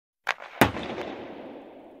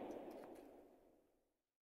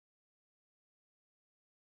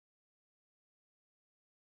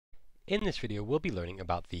In this video, we'll be learning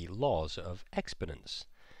about the laws of exponents.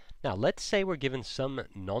 Now, let's say we're given some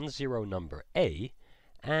non-zero number a,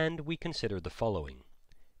 and we consider the following.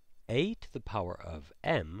 A to the power of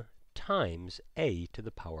m times a to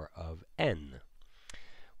the power of n.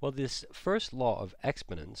 Well, this first law of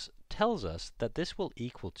exponents tells us that this will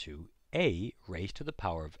equal to a raised to the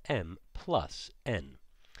power of m plus n.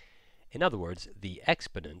 In other words, the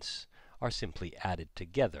exponents are simply added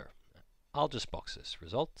together. I'll just box this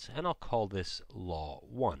result, and I'll call this Law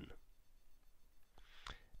 1.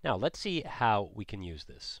 Now, let's see how we can use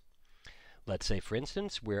this. Let's say, for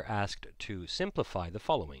instance, we're asked to simplify the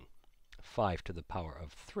following. 5 to the power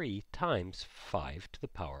of 3 times 5 to the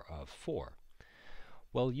power of 4.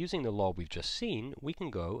 Well, using the law we've just seen, we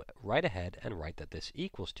can go right ahead and write that this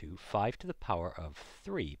equals to 5 to the power of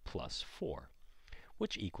 3 plus 4,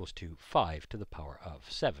 which equals to 5 to the power of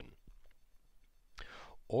 7.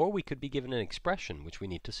 Or we could be given an expression which we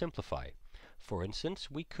need to simplify. For instance,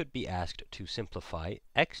 we could be asked to simplify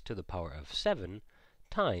x to the power of 7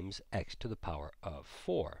 times x to the power of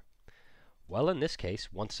 4. Well, in this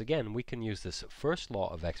case, once again, we can use this first law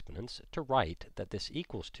of exponents to write that this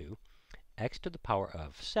equals to x to the power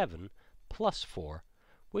of 7 plus 4,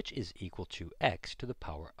 which is equal to x to the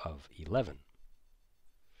power of 11.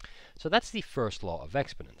 So that's the first law of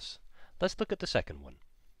exponents. Let's look at the second one.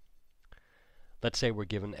 Let's say we're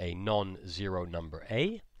given a non-zero number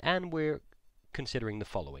a, and we're considering the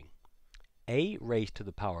following. A raised to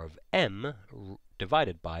the power of m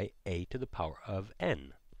divided by a to the power of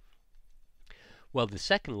n. Well, the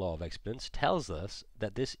second law of exponents tells us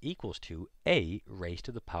that this equals to a raised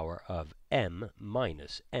to the power of m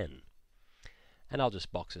minus n. And I'll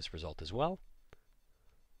just box this result as well.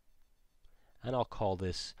 And I'll call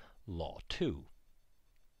this Law 2.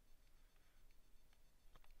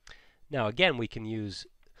 Now again, we can use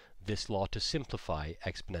this law to simplify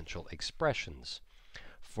exponential expressions.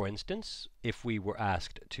 For instance, if we were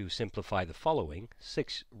asked to simplify the following,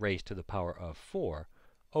 6 raised to the power of 4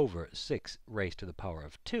 over 6 raised to the power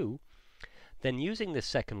of 2, then using this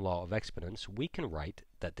second law of exponents, we can write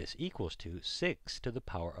that this equals to 6 to the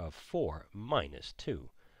power of 4 minus 2,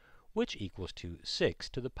 which equals to 6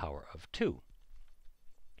 to the power of 2.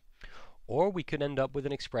 Or we could end up with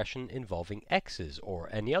an expression involving x's or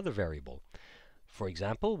any other variable. For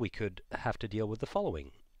example, we could have to deal with the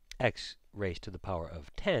following. X raised to the power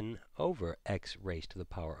of 10 over x raised to the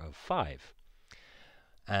power of 5.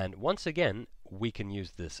 And once again, we can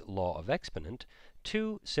use this law of exponent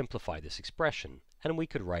to simplify this expression. And we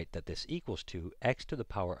could write that this equals to x to the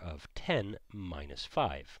power of 10 minus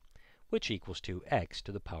 5, which equals to x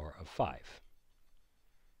to the power of 5.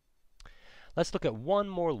 Let's look at one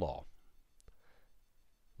more law.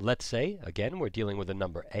 Let's say, again, we're dealing with a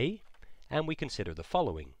number a, and we consider the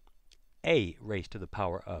following. A raised to the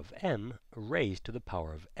power of m raised to the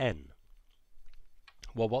power of n.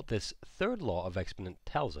 Well, what this third law of exponent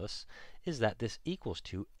tells us is that this equals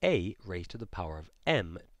to a raised to the power of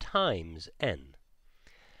m times n.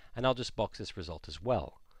 And I'll just box this result as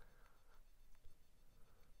well.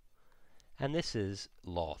 And this is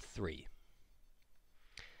Law 3.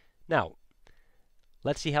 Now,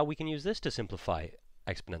 let's see how we can use this to simplify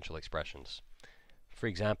exponential expressions. For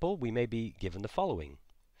example, we may be given the following.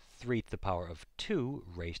 3 to the power of 2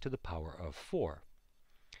 raised to the power of 4.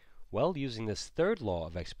 Well, using this third law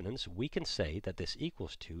of exponents, we can say that this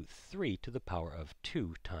equals to 3 to the power of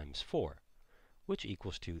 2 times 4, which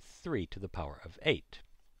equals to 3 to the power of 8.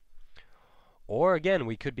 Or again,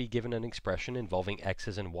 we could be given an expression involving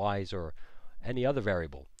x's and y's or any other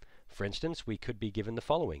variable. For instance, we could be given the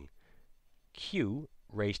following. Q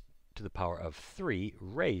raised to the power of 3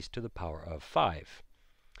 raised to the power of 5.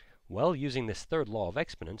 Well, using this third law of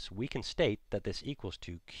exponents, we can state that this equals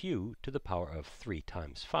to q to the power of 3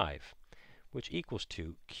 times 5, which equals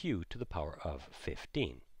to q to the power of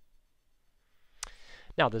 15.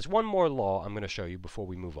 Now, there's one more law I'm going to show you before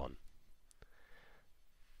we move on.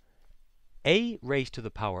 A raised to the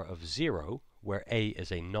power of 0, where a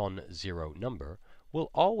is a non-zero number, will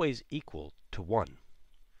always equal to 1.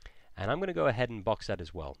 And I'm going to go ahead and box that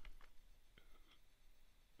as well.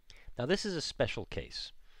 Now, this is a special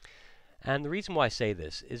case. And the reason why I say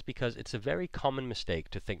this is because it's a very common mistake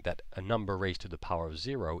to think that a number raised to the power of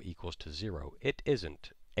 0 equals to 0. It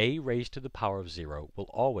isn't. A raised to the power of 0 will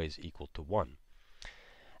always equal to 1.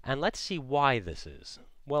 And let's see why this is.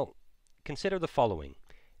 Well, consider the following.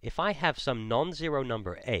 If I have some non-zero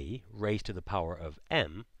number a raised to the power of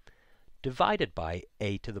m divided by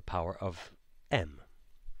a to the power of m.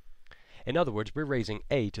 In other words, we're raising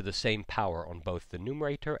a to the same power on both the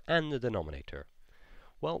numerator and the denominator.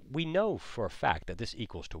 Well, we know for a fact that this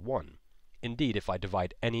equals to 1. Indeed, if I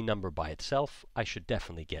divide any number by itself, I should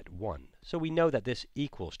definitely get 1. So we know that this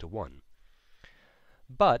equals to 1.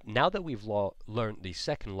 But now that we've learned the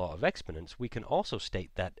second law of exponents, we can also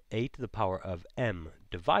state that a to the power of m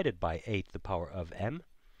divided by a to the power of m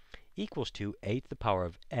equals to a to the power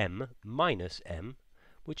of m minus m,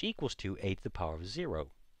 which equals to a to the power of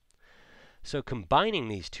 0. So combining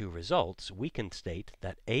these two results, we can state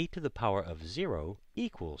that a to the power of 0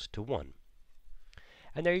 equals to 1.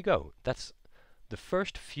 And there you go. That's the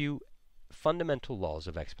first few fundamental laws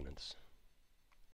of exponents.